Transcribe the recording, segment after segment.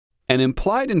An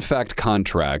implied-in-fact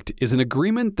contract is an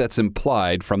agreement that's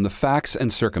implied from the facts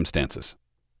and circumstances.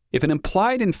 If an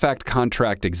implied-in-fact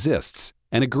contract exists,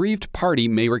 an aggrieved party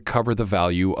may recover the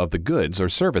value of the goods or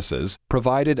services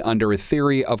provided under a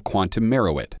theory of quantum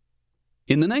meruit.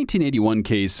 In the 1981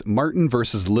 case Martin v.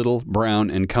 Little, Brown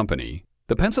and Company,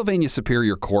 the Pennsylvania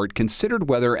Superior Court considered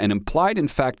whether an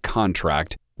implied-in-fact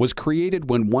contract was created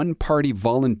when one party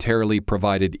voluntarily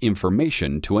provided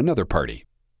information to another party.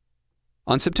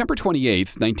 On September 28,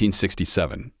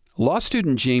 1967, law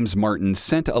student James Martin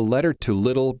sent a letter to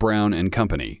Little, Brown and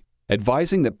Company,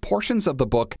 advising that portions of the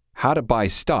book How to Buy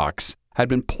Stocks had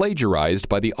been plagiarized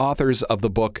by the authors of the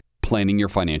book Planning Your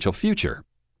Financial Future.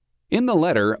 In the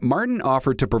letter, Martin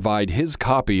offered to provide his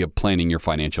copy of Planning Your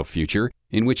Financial Future,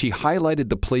 in which he highlighted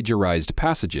the plagiarized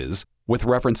passages with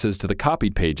references to the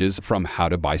copied pages from How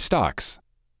to Buy Stocks.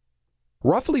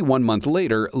 Roughly 1 month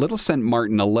later, Little sent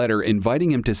Martin a letter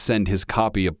inviting him to send his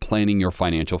copy of Planning Your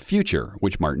Financial Future,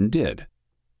 which Martin did.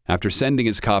 After sending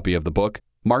his copy of the book,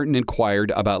 Martin inquired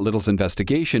about Little's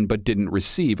investigation but didn't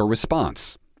receive a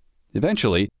response.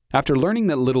 Eventually, after learning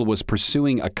that Little was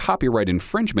pursuing a copyright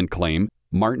infringement claim,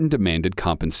 Martin demanded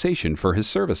compensation for his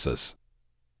services.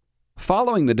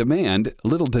 Following the demand,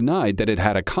 Little denied that it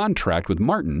had a contract with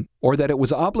Martin or that it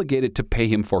was obligated to pay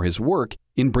him for his work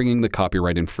in bringing the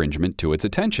copyright infringement to its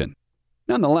attention.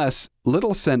 Nonetheless,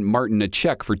 Little sent Martin a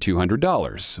check for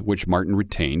 $200, which Martin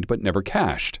retained but never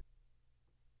cashed.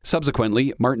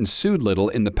 Subsequently, Martin sued Little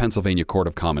in the Pennsylvania Court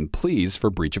of Common Pleas for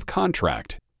breach of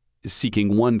contract,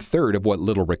 seeking 1/3 of what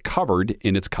Little recovered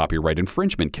in its copyright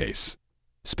infringement case.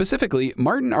 Specifically,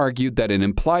 Martin argued that an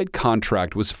implied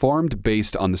contract was formed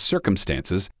based on the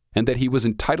circumstances and that he was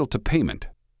entitled to payment.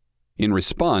 In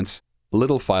response,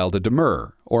 Little filed a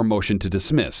demur, or motion to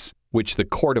dismiss, which the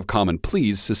Court of Common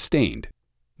Pleas sustained.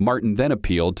 Martin then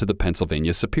appealed to the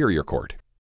Pennsylvania Superior Court.